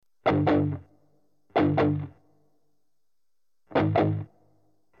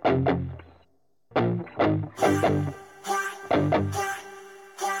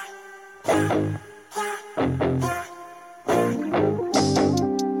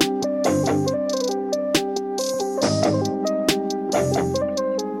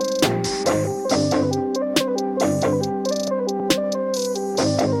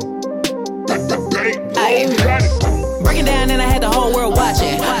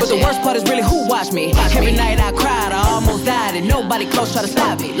best part is really who watch me. Every night I cried, I almost died, and nobody close try to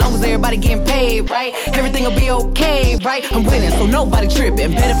stop me. Long as everybody getting paid, right? Everything will be okay, right? I'm winning, so nobody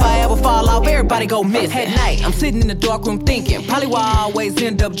tripping. Bet if I ever fall off, everybody go miss. At night, I'm sitting in the dark room thinking, probably why I always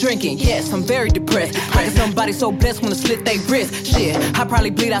end up drinking. Yes, I'm very depressed. How can somebody so blessed wanna slit they wrist? Shit, I probably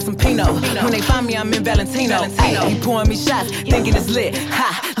bleed out some Pinot. When they find me, I'm in Valentino. Ay, he pouring me shots, thinking it's lit.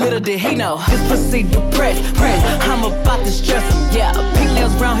 Ha, little did he know. This pussy depressed, I'm about to stress him. Yeah, pink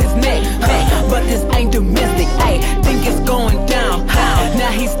nails around his neck, but this ain't domestic. Ay, think it's going down.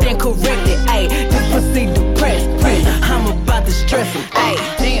 Now he stand corrected. Ay, this pussy depressed, I'm about to stress him. Ay,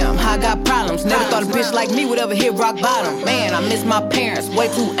 damn, I got problems. Never thought a bitch like me would ever hit rock bottom. Man, I miss my parents, way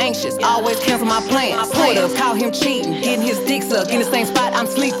too anxious. Always cancel my plans. Porters caught him cheating, getting his dick sucked in the same spot I'm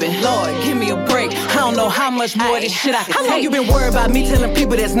sleeping. Lord, give me a break. I don't know how much more of this shit I can take. How long you been worried about me telling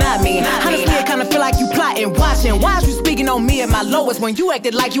people that's not me? Honestly, I kinda feel like you plotting, watching. Why is you speaking on me at my lowest when you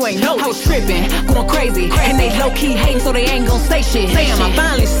acted like you ain't know? I was tripping, going crazy, and they low-key hating so they ain't gon' say shit. Damn, I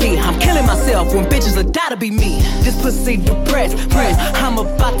finally see I'm killing myself when bitches will die to be me. This pussy depressed, I'm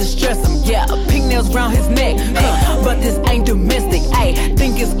about to stress him. Yeah, pink nails around his neck, but this ain't domestic. Ayy,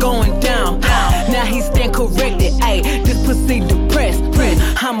 think it's going down. Now he stand corrected. Ayy, this pussy depressed,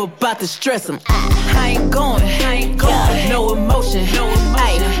 I'm about to stress him. I ain't going, no emotion.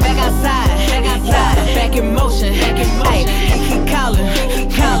 Ayy, back outside, back in motion. Ayy, he keep calling,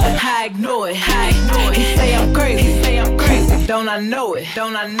 I ignore it. He say I'm crazy, don't I know it?